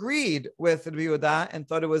Zakai agreed with Rabbi Yehuda and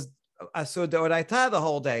thought it was Asur Deoraita the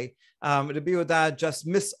whole day. Rabbi Yehuda just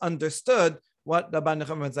misunderstood what Rabban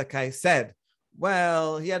Yochanan Zakai said.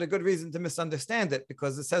 Well, he had a good reason to misunderstand it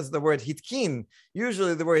because it says the word hitkin.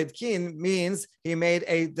 Usually the word hitkin means he made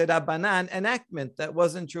a Rabbanan enactment that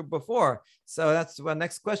wasn't true before. So that's the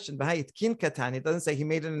next question. Hitkin katan. It doesn't say he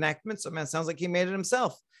made an enactment, so it sounds like he made it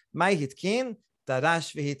himself. My hitkin,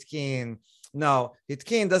 darash v'hitkin. No,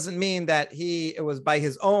 hitkin doesn't mean that it was by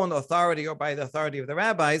his own authority or by the authority of the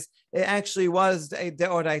rabbis. It actually was a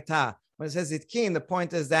deoraita. When it says hitkin, the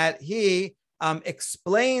point is that he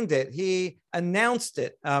explained it. He announced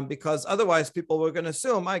it because otherwise people were going to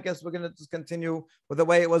assume, I guess we're going to just continue with the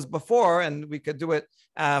way it was before, and we could do it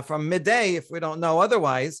from midday if we don't know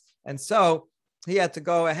otherwise. And so he had to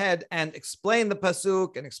go ahead and explain the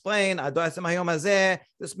pasuk and explain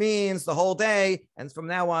this means the whole day, and from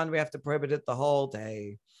now on we have to prohibit it the whole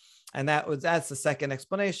day. And that's the second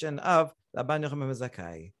explanation of Rabban Yochanan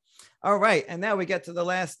Zakai. All right, and now we get to the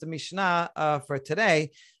last Mishnah for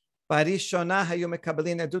today. It used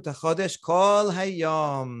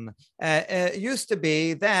to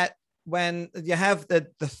be that when you have the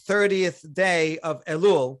 30th day of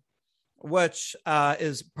Elul, which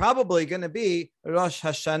is probably going to be Rosh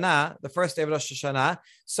Hashanah, the first day of Rosh Hashanah.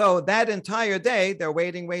 So that entire day, they're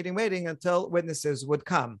waiting until witnesses would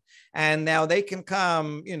come. And now they can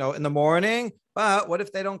come, in the morning, but what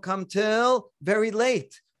if they don't come till very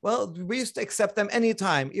late? Well, we used to accept them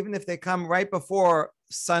anytime, even if they come right before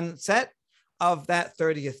sunset of that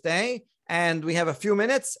 30th day. And we have a few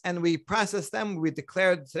minutes and we process them. We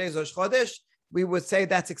declared today's Rosh Chodesh. We would say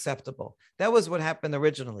that's acceptable. That was what happened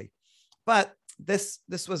originally. But this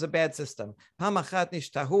was a bad system. One time,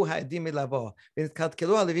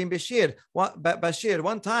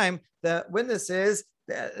 the witnesses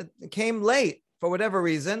came late for whatever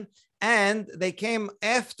reason, and they came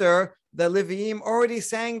after the Leviim already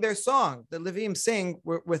sang their song. The Leviim sing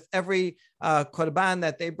with every korban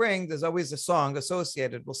that they bring. There's always a song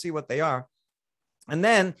associated. We'll see what they are. And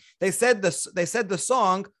then they said the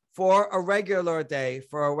song for a regular day,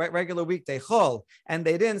 for a regular weekday, Chol, and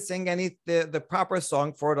they didn't sing the proper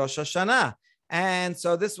song for Rosh Hashanah. And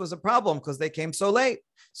so this was a problem because they came so late.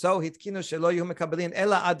 So hitkinu shelo yuhu mekabelin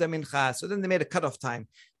ela ad mincha. So then they made a cutoff time.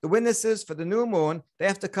 The witnesses for the new moon, they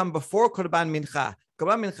have to come before Korban Mincha.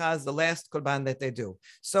 Korban Mincha is the last Korban that they do.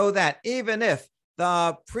 So that even if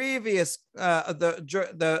the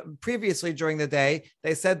previously during the day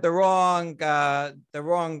they said the wrong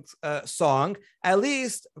song, at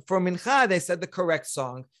least for Mincha they said the correct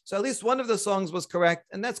song. So at least one of the songs was correct,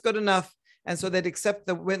 and that's good enough. And so they'd accept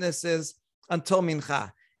the witnesses until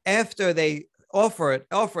Mincha. After they offered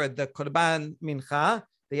the Korban Mincha,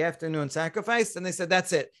 the afternoon sacrifice, and they said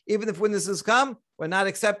that's it. Even if witnesses come, we're not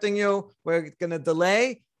accepting you. We're going to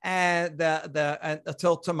delay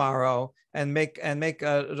until tomorrow and make a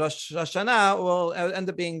Rosh Hashanah will end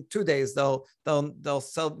up being 2 days. They'll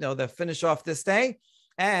finish off this day,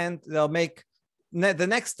 and they'll make the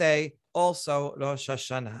next day also Rosh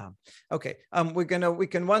Hashanah. Okay, we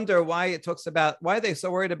can wonder why they're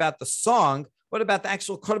so worried about the song. What about the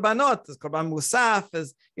actual korbanot? There's korban musaf,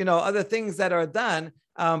 there's other things that are done.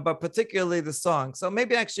 but particularly the song. So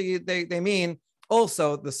maybe actually they mean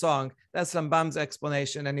also the song. That's Rambam's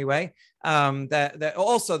explanation anyway. That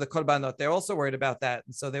also the korbanot, they're also worried about that,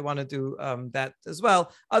 and so they want to do that as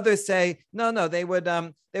well. Others say no, they would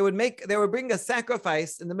bring a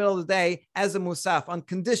sacrifice in the middle of the day as a musaf on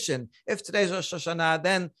condition. If today's Rosh Hashanah,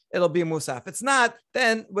 then it'll be musaf. If it's not,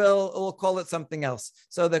 then we'll call it something else.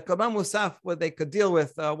 So the korban musaf, what they could deal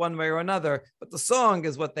with one way or another, but the song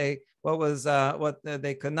is what they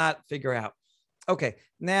could not figure out. Okay,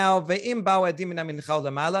 now so they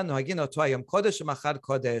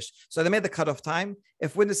made the cutoff time.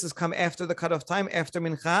 If witnesses come after the cutoff time, after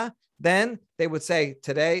mincha, then they would say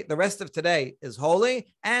today, the rest of today is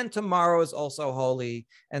holy, and tomorrow is also holy.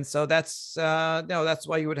 And so that's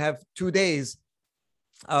why you would have 2 days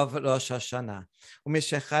of Rosh Hashanah.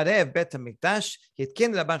 ומשחרב בית המקדש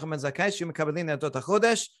התקין רבן נחמן זכאי שיהיו מקבלים נדות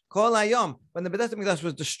החודש כל היום. When the Beit HaMikdash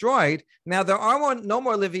was destroyed, now there are no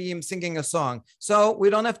more Leviim singing a song, so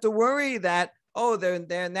we don't have to worry that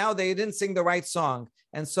they're now they didn't sing the right song.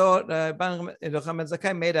 And so Rabban Nachman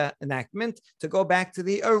Zakkai made an enactment to go back to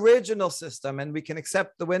the original system, and we can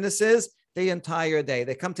accept the witnesses the entire day.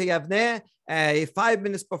 They come to Yavneh 5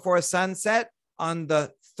 minutes before sunset on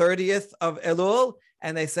the 30th of Elul,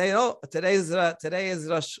 and they say, today is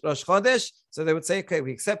Rosh Chodesh. So they would say, okay,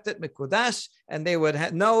 we accept it, Mikudash, and they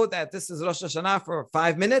would know that this is Rosh Hashanah for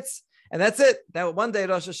 5 minutes, and that's it. That one day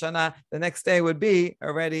Rosh Hashanah, the next day would be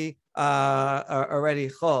already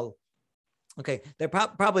Chol. Okay, that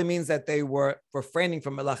probably means that they were refraining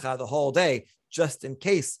from melacha the whole day, just in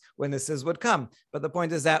case witnesses would come. But the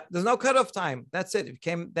point is that there's no cutoff time. That's it. If it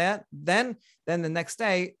came that, then the next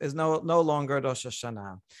day is no longer Rosh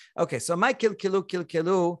Hashanah. Okay, so my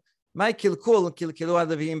kilkilu, my kilkul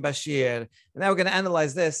adavim bashir. Now we're going to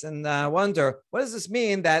analyze this and wonder, what does this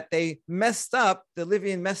mean that the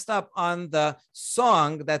Levian messed up on the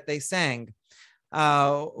song that they sang?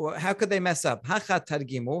 How could they mess up? So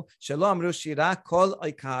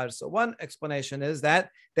one explanation is that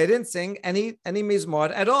they didn't sing any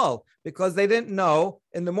mizmor at all, because they didn't know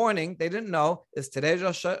in the morning. They didn't know, is today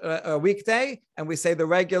a weekday and we say the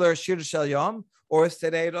regular Shir Shel Yom, or is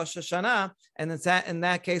today Rosh Hashanah, and in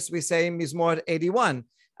that case we say mizmor 81,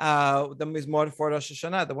 the mizmor for Rosh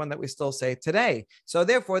Hashanah, the one that we still say today. So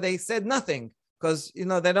therefore they said nothing, because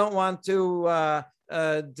they don't want to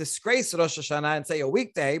disgrace Rosh Hashanah and say a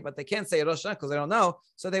weekday, but they can't say Rosh Hashanah because they don't know,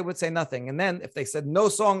 so they would say nothing. And then if they said no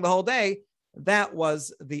song the whole day, that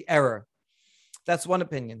was the error. That's one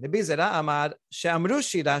opinion. No,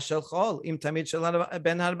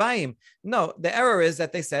 the error is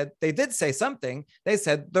that they did say something. They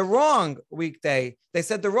said the wrong weekday. They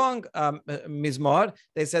said the wrong mizmor.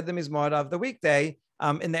 They said the mizmor of the weekday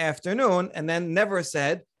in the afternoon, and then never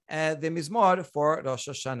said the mizmor for Rosh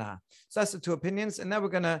Hashanah. So that's the two opinions, and now we're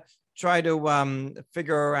going to try to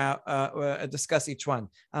figure out, discuss each one.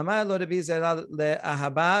 Amar lo Rabbi Zera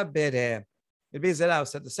le'ahaba bereh. Rabbi Zera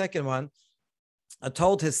said the second one,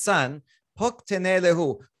 told his son, Pok teneh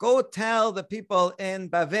lehu, go tell the people in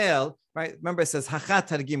Bavel, right? Remember it says hachat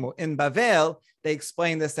targimu. In Bavel, they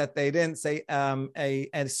explain this, that they didn't say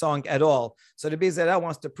a song at all. So Rabbi Zera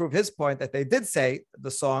wants to prove his point that they did say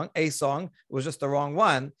a song, it was just the wrong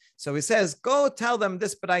one. So he says, go tell them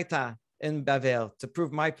this braita in Bavel to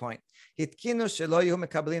prove my point. Hitkinu shelo yehu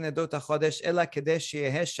mekabelin edot hachodesh ela kedei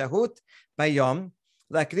sheyeh shahut bayom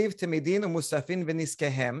lakriv temidin umusafin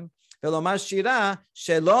v'niskehem velomar shira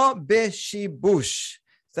shelo beshibush.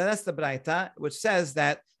 So that's the braita, which says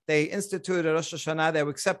that they instituted Rosh Hashanah, they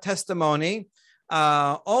would accept testimony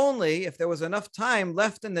only if there was enough time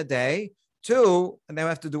left in the day and they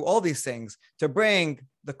have to do all these things, to bring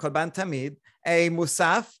the Korban Tamid, a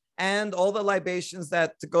Musaf, and all the libations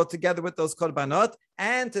that to go together with those korbanot,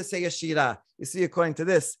 and to say a shira. You see, according to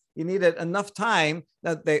this, you needed enough time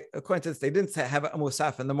that according to this, they didn't have a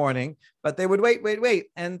musaf in the morning, but they would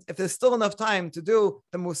wait. And if there's still enough time to do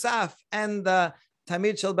the musaf and the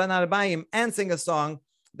tamid shel ben arbaim and sing a song,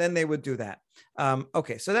 then they would do that.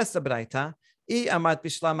 Okay, so that's the braita. If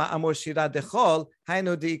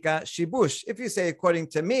you say, according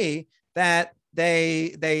to me, that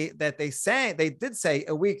they did say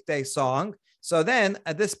a weekday song, so then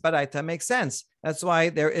this baraita makes sense. That's why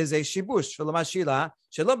there is a shibush.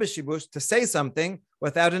 To say something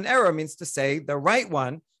without an error means to say the right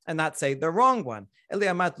one and not say the wrong one. But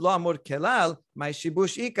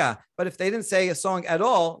if they didn't say a song at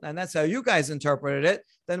all, and that's how you guys interpreted it,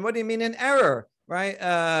 then what do you mean an error,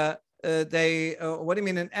 right? What do you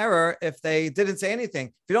mean an error if they didn't say anything?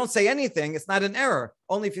 If you don't say anything, it's not an error.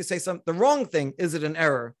 Only if you say the wrong thing is it an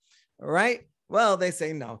error, right? Well, they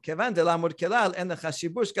say no. If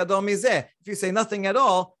you say nothing at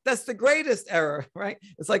all, that's the greatest error, right?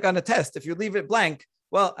 It's like on a test. If you leave it blank,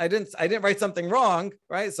 well, I didn't write something wrong,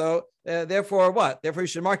 right? So therefore what? Therefore you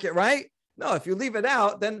should mark it right? No, if you leave it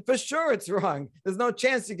out, then for sure it's wrong. There's no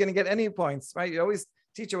chance you're going to get any points, right?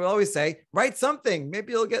 Teacher will always say, write something.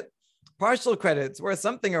 Maybe you'll get partial credits or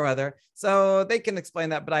something or other. So they can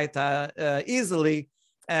explain that braita easily.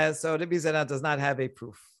 So Rabbi Zera does not have a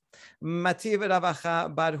proof. Mativ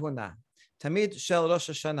Ravacha Bar Huna. Tamid shel Rosh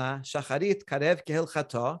Hashanah shacharit karev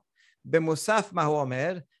kehilchato b'musaf mahu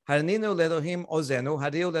omer harninu lelohim ozenu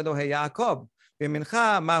hariu lelohei Yaakov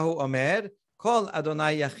b'mincha mahu omer kol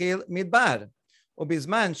Adonai yachil midbar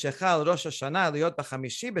ובזמן שחל ראש השנה להיות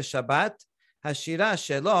בחמישי בשבת השירה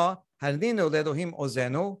שלו הרנינו לאלוהים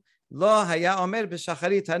עוזנו לא היה אומר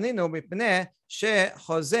בשחרית הרנינו מפני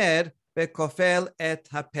שחוזר וכופל את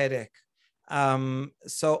הפרק.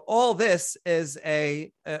 So all this is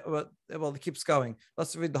well, it keeps going.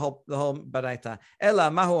 Let's read the whole baraita.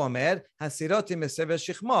 Ela mahu omer hasiroti mesever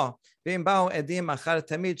shichmo ve'im ba'u edim achar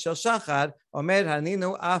tamid shel shachar omer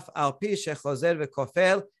haninu af al pi shechozer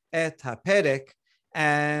ve'kofel et haperek.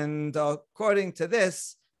 And according to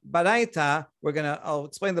this baraita, I'll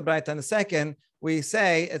explain the baraita in a second. We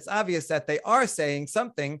say it's obvious that they are saying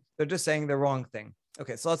something. They're just saying the wrong thing.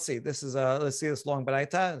 Okay, so let's see. Let's see this long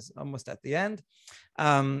baraita. It's almost at the end.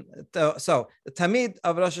 So the Tamid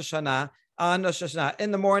of Rosh Hashanah on Rosh Hashanah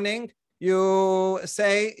in the morning, you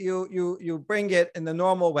say you bring it in the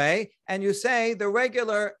normal way, and you say the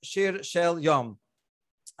regular Shir Shel Yom.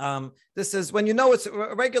 This is when you know it's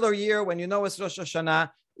a regular year, when you know it's Rosh Hashanah.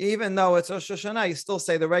 Even though it's Rosh Hashanah, you still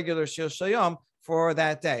say the regular Shir Shel Yom for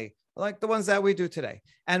that day, like the ones that we do today.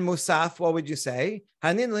 And Musaf, what would you say?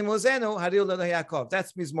 Hanin limuzenu hariu lelohei Yaakov.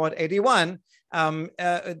 That's Mizmor 81.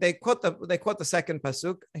 They quote the second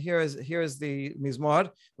pasuk. Here is the Mizmor,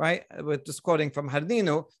 right? We're just quoting from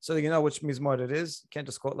Harninu, so you know which Mizmor it is. You can't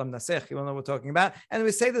just quote Lam Nasech. You don't know what we're talking about. And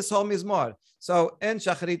we say this whole Mizmor. So in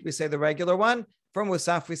Shacharit we say the regular one. From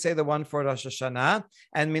Musaf, we say the one for Rosh Hashanah.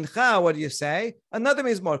 And Mincha, what do you say? Another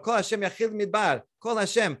Mizmor. Kol Hashem Yachil Midbar. Kol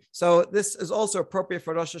Hashem. So this is also appropriate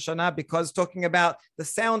for Rosh Hashanah because talking about the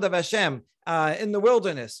sound of Hashem in the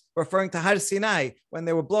wilderness, referring to Har Sinai, when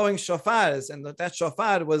they were blowing shofars, and that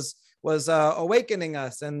shofar was awakening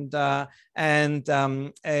us and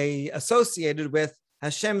associated with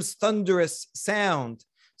Hashem's thunderous sound.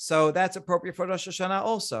 So that's appropriate for Rosh Hashanah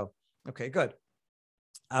also. Okay, good.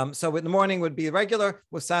 So in the morning would be regular,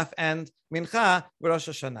 Musaf and Mincha, Rosh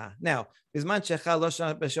Hashanah. Now, what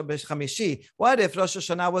if Rosh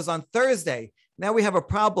Hashanah was on Thursday? Now we have a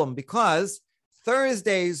problem because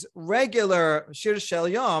Thursday's regular Shir Shel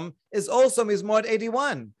Yom is also Mizmor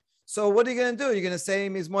 81. So what are you going to do? You're going to say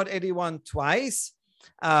Mizmor 81 twice,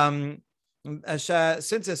 since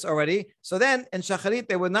it's already. So then in Shacharit,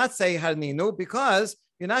 they would not say Harninu because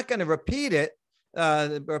you're not going to repeat it.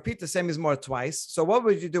 Repeat the same Mizmor twice. So what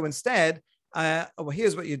would you do instead?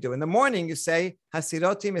 Here's what you do. In the morning, you say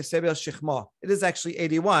Hasiroti Meseber Shichmo. It is actually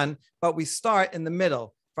 81, but we start in the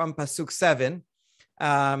middle from Pasuk 7.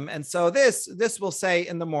 And so this will say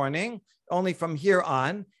in the morning, only from here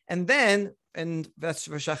on. And then, and that's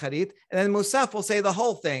for Shacharit, and then Musaf will say the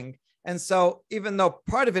whole thing. And so even though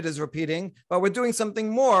part of it is repeating, but we're doing something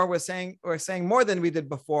more, we're saying more than we did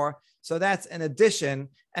before. So that's an addition,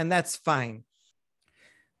 and that's fine.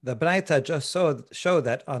 The Braita just showed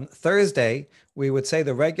that on Thursday, we would say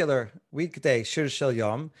the regular weekday Shir Shel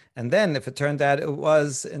Yom, and then if it turned out it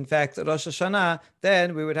was, in fact, Rosh Hashanah,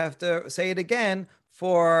 then we would have to say it again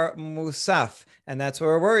for Musaf. And that's where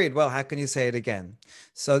we're worried. Well, how can you say it again?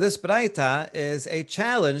 So this Braita is a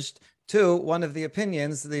challenge to one of the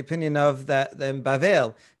opinions, the opinion of the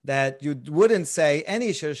Bavel, that you wouldn't say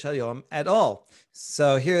any Shir Shel Yom at all.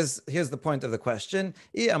 So here's the point of the question.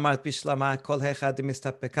 If you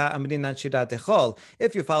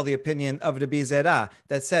follow the opinion of Rabbi Zera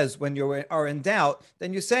that says when you are in doubt,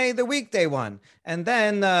 then you say the weekday one, and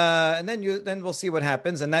then we'll see what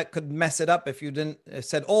happens. And that could mess it up if you didn't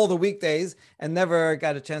said all the weekdays and never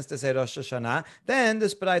got a chance to say Rosh Hashanah. Then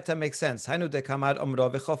this Braita makes sense. We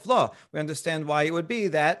understand why it would be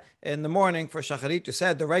that in the morning for Shacharit you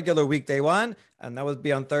said the regular weekday one, and that would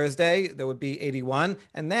be on Thursday. There would be 81.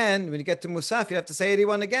 And then when you get to Musaf, you have to say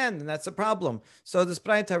 81 again. And that's a problem. So this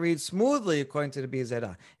Braita reads smoothly according to the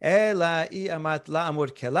Bizera.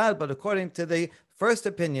 But according to the first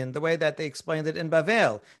opinion, the way that they explained it in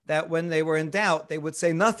Bavel, that when they were in doubt, they would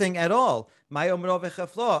say nothing at all. Then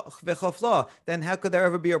how could there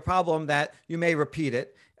ever be a problem that you may repeat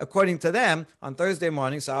it? according to them, on Thursday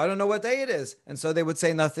morning, so I don't know what day it is. And so they would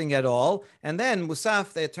say nothing at all. And then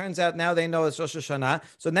Musaf, it turns out now they know it's Rosh Hashanah.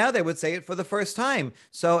 So now they would say it for the first time.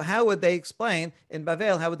 So how would they explain in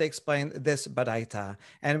Bavel, how would they explain this Baraita?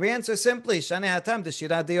 And we answer simply, Shanei Hatam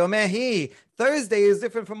Deshira Diyomehi. Thursday is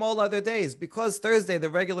different from all other days because Thursday, the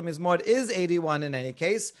regular Mizmor, is 81 in any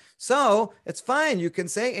case. So it's fine. You can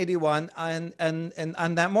say 81 on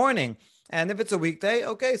that morning. And if it's a weekday,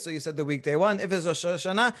 okay, so you said the weekday one. If it's Rosh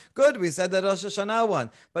Hashanah, good, we said the Rosh Hashanah one.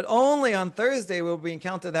 But only on Thursday will we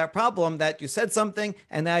encounter that problem that you said something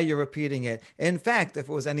and now you're repeating it. In fact, if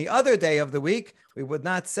it was any other day of the week, we would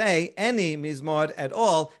not say any Mizmor at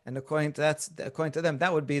all. And according to them,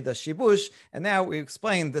 that would be the Shibush. And now we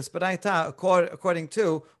explained this Baraita according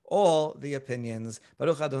to all the opinions.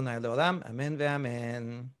 Baruch Adonai Le'olam. Amen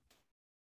ve'amen.